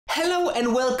Hello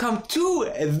and welcome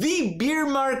to the beer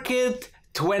market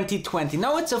 2020.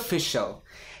 Now it's official.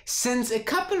 Since a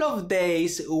couple of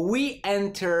days we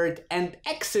entered and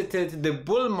exited the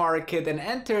bull market and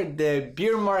entered the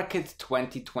beer market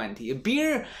 2020. A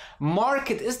beer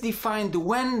market is defined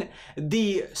when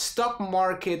the stock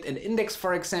market, an index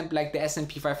for example like the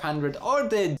S&P 500 or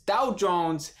the Dow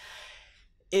Jones,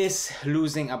 is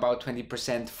losing about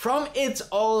 20% from its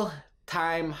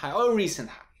all-time high or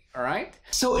recent high. All right.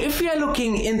 So if we are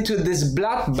looking into this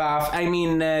bloodbath,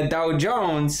 Dow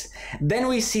Jones, then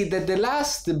we see that the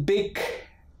last big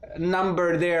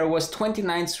number there was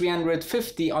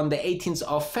 29,350 on the 18th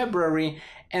of February.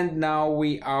 And now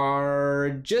we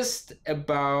are just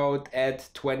about at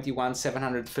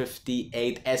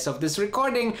 21,758 as of this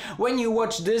recording. When you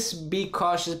watch this, be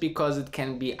cautious because it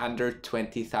can be under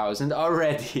 20,000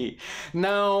 already.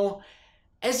 Now,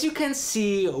 as you can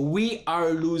see, we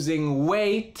are losing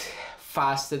weight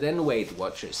faster than Weight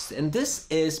Watchers. And this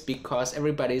is because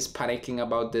everybody is panicking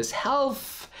about this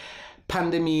health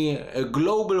pandemic, a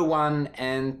global one.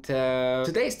 And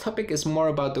today's topic is more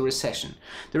about the recession.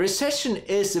 The recession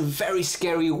is a very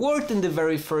scary word in the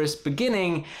very first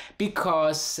beginning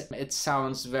because it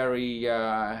sounds very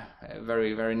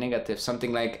negative,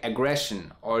 something like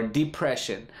aggression or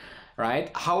depression.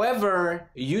 Right? However,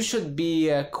 you should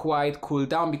be quite cool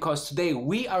down because today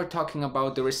we are talking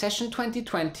about the recession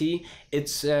 2020.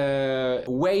 It's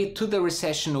way to the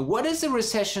recession. What is a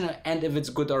recession and if it's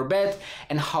good or bad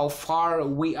and how far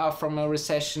we are from a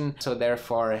recession. So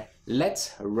therefore,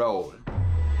 let's roll.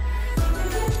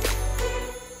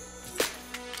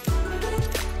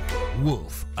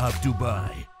 Wolf of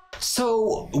Dubai.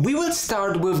 So we will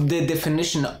start with the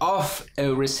definition of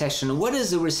a recession. What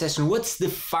is a recession? What's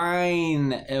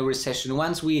define a recession?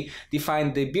 Once we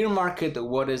define the beer market,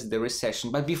 what is the recession?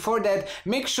 But before that,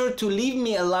 make sure to leave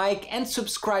me a like and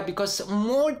subscribe because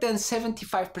more than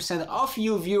 75% of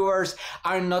you viewers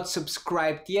are not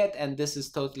subscribed yet, and this is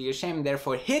totally a shame.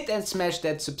 Therefore, hit and smash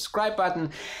that subscribe button.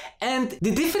 And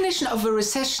the definition of a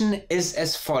recession is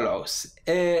as follows.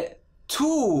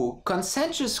 2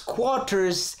 consecutive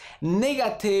quarters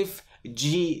negative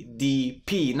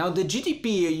GDP. Now the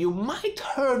GDP, you might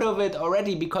heard of it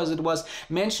already because it was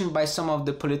mentioned by some of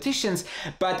the politicians,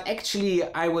 but actually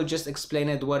I will just explain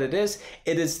it what it is.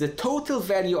 It is the total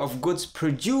value of goods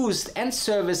produced and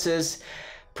services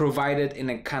provided in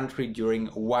a country during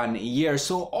 1 year.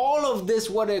 So all of this,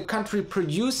 what a country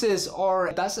produces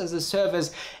or does as a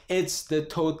service, it's the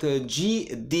total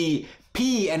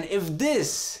GDP. And if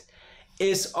this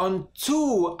is on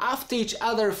 2 after each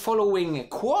other following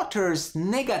quarters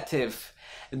negative,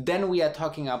 then we are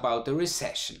talking about the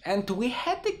recession. And we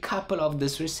had a couple of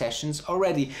these recessions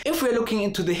already. If we're looking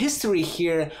into the history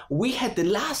here, we had the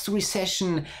last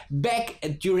recession back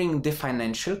during the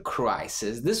financial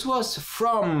crisis. This was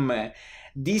from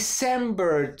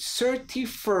December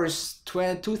 31st,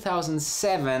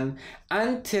 2007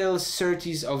 until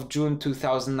 30th of June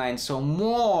 2009. So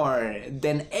more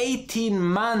than 18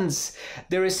 months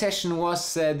the recession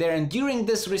was there. And during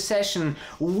this recession,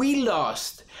 we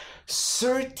lost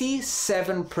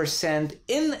 37%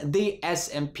 in the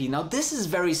S&P. Now this is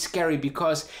very scary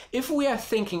because if we are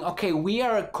thinking, okay, we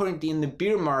are currently in the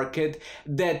beer market,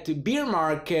 that beer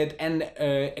market and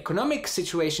economic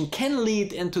situation can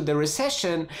lead into the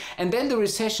recession, and then the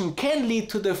recession can lead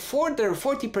to the further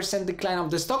 40% decline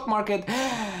of the stock market,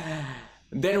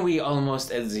 then we almost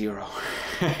at zero.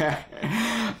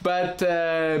 But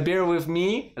bear with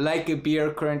me, like a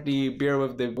beer currently, beer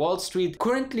with the Wall Street.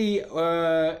 Currently,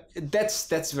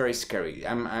 that's very scary.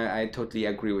 I totally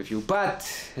agree with you. But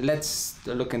let's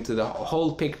look into the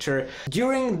whole picture.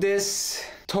 During this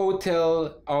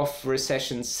total of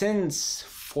recession since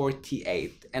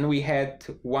 48, and we had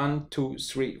 1, 2,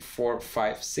 3, 4,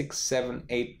 5, 6, 7,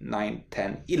 8, 9,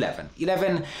 10,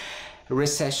 11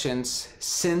 recessions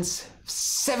since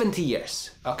 70 years,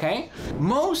 okay?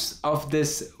 Most of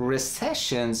these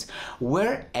recessions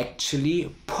were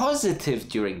actually positive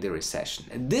during the recession.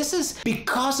 This is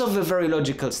because of a very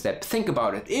logical step. Think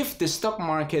about it. If the stock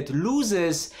market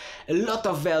loses a lot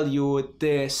of value,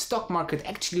 the stock market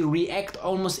actually reacts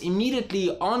almost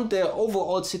immediately on the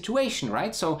overall situation,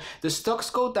 right? So the stocks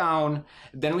go down,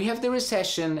 then we have the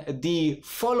recession, the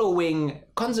following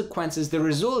consequences, the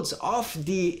results of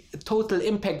the total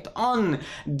impact on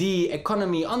the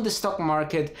economy, on the stock market,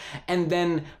 market, and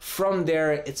then from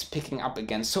there it's picking up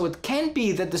again. So it can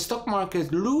be that the stock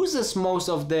market loses most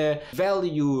of the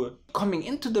value coming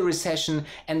into the recession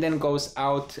and then goes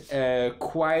out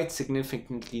quite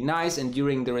significantly nice, and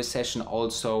during the recession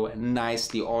also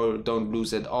nicely, or don't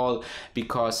lose at all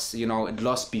because, you know, it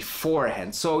lost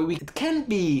beforehand. So it can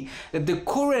be that the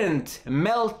current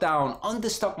meltdown on the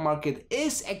stock market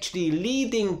is actually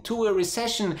leading to a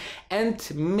recession, and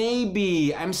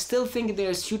maybe I'm still thinking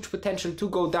there's huge potential to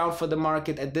go down for the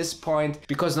market at this point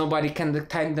because nobody can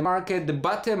time the market. The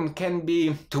bottom can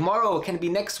be tomorrow, can be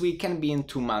next week, can be in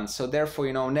 2 months. So therefore,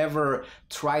 you know, never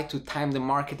try to time the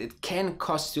market. It can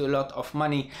cost you a lot of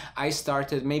money. I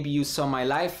started, maybe you saw my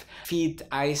live feed,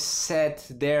 I said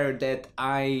there that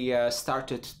I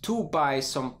started to buy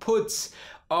some puts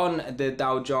on the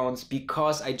Dow Jones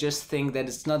because I just think that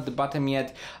it's not the bottom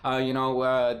yet.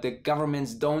 The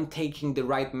governments don't taking the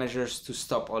right measures to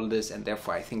stop all this, and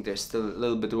therefore I think there's still a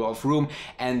little bit of room,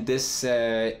 and this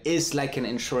is like an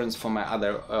insurance for my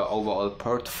other overall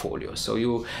portfolio. So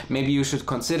maybe you should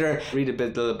consider, read a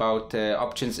bit about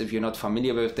options if you're not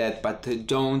familiar with that, but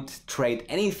don't trade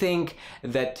anything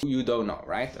that you don't know,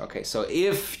 right? Okay, so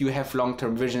if you have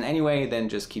long-term vision anyway, then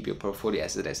just keep your portfolio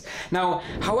as it is. Now,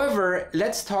 however,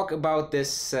 let's talk about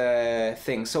this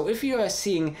thing. So if you are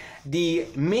seeing the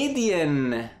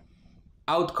median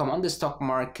outcome on the stock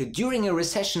market during a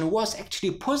recession was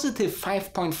actually positive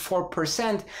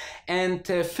 5.4%, and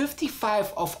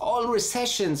 55% of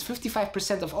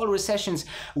all recessions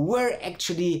were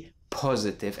actually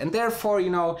positive, and therefore, you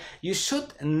know, you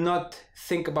should not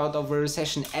think about a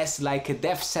recession as like a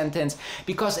death sentence,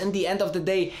 because in the end of the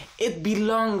day it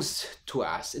belongs to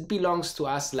us. It belongs to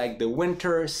us like the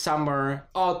winter, summer,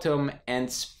 autumn and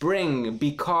spring,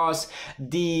 because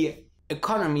the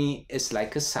economy is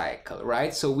like a cycle,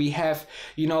 right? So we have,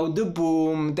 you know, the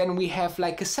boom, then we have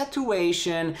like a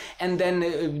saturation, and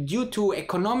then due to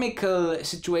economical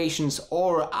situations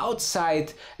or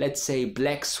outside, let's say,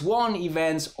 black swan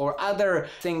events or other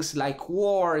things like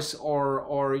wars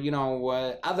or you know,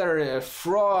 other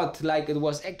fraud, like it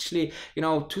was actually, you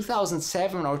know,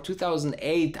 2007 or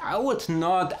 2008. I would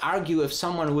not argue if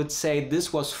someone would say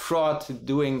this was fraud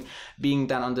being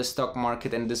done on the stock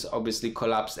market, and this obviously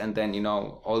collapsed, and then, you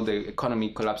know, all the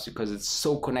economy collapsed because it's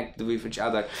so connected with each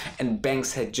other, and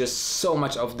banks had just so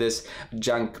much of this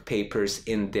junk papers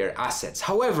in their assets.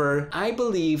 However, I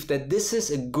believe that this is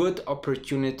a good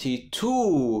opportunity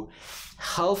to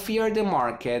healthier the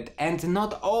market, and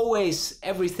not always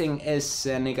everything is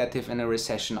negative in a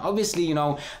recession. Obviously, you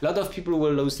know, a lot of people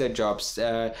will lose their jobs,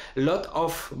 a lot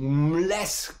of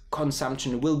less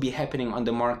consumption will be happening on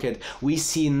the market. We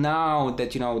see now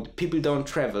that, you know, people don't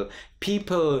travel,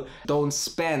 people don't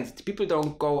spend, people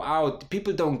don't go out,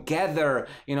 people don't gather,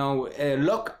 you know,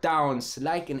 lockdowns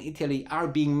like in Italy are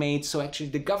being made. So actually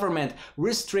the government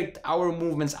restrict our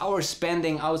movements, our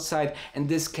spending outside, and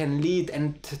this can lead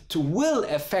and will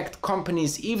affect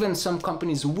companies. Even some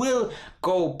companies will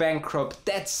go bankrupt.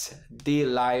 That's the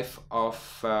life of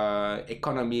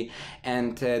economy,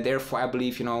 and therefore I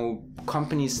believe, you know,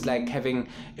 companies like having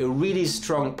a really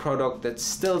strong product that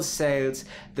still sells,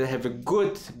 that have a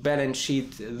good balance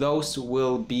sheet, those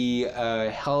will be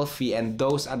healthy, and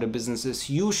those are the businesses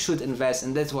you should invest.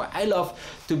 And that's why I love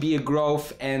to be a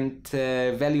growth and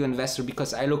value investor,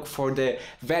 because I look for the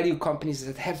value companies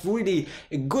that have really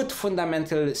a good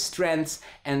fundamental strengths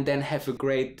and then have a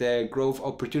great growth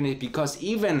opportunity, because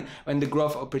even when the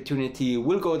growth opportunity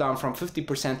will go down from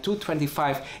 50% to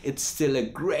 25%, it's still a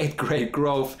great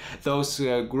growth. Those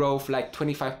growth like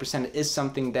 25% is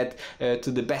something that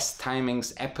to the best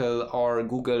timings Apple or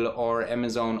Google or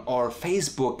Amazon or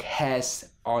Facebook has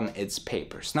on its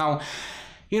papers. Now,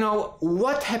 you know,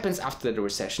 what happens after the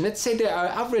recession? Let's say the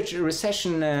average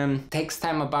recession takes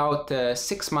time about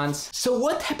 6 months. So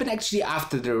what happened actually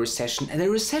after the recession? And the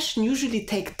recession usually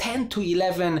takes 10 to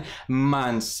 11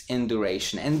 months in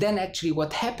duration. And then actually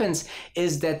what happens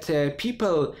is that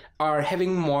people are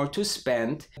having more to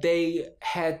spend. They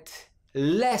had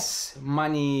less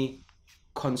money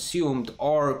consumed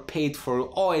or paid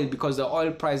for oil because the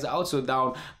oil price is also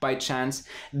down by chance.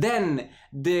 Then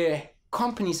the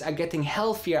companies are getting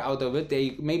healthier out of it.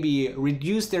 They maybe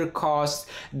reduce their costs,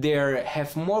 they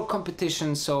have more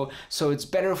competition, so it's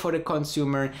better for the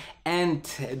consumer, and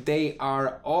they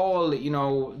are all, you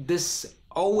know, this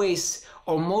always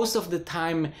or most of the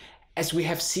time, as we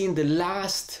have seen, the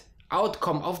last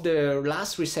outcome of the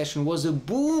last recession was a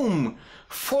boom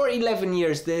for 11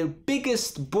 years, the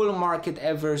biggest bull market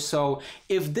ever. So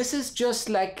if this is just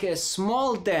like a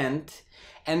small dent,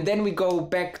 and then we go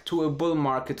back to a bull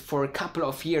market for a couple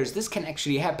of years, this can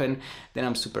actually happen, then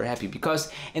I'm super happy,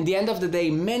 because in the end of the day,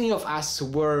 many of us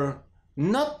were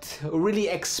not really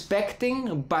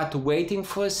expecting but waiting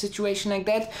for a situation like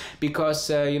that, because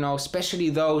you know, especially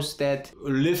those that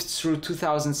lived through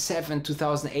 2007,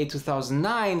 2008,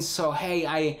 2009, so hey,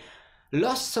 I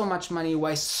lost so much money.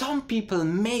 Why some people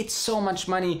made so much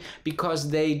money? Because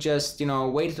they just, you know,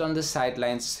 waited on the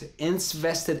sidelines,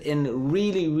 invested in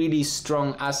really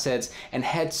strong assets, and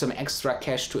had some extra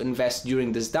cash to invest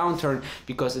during this downturn,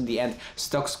 because in the end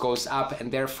stocks goes up.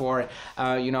 And therefore,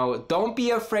 you know, don't be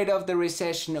afraid of the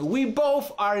recession. We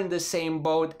both are in the same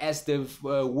boat, as the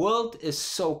world is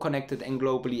so connected and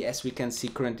globally, as we can see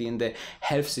currently in the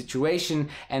health situation.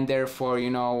 And therefore, you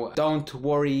know, don't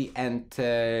worry, and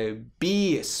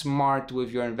be smart with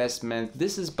your investment.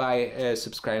 This is by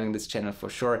subscribing this channel for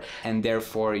sure. And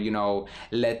therefore, you know,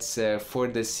 let's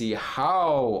further see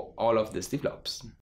how all of this develops.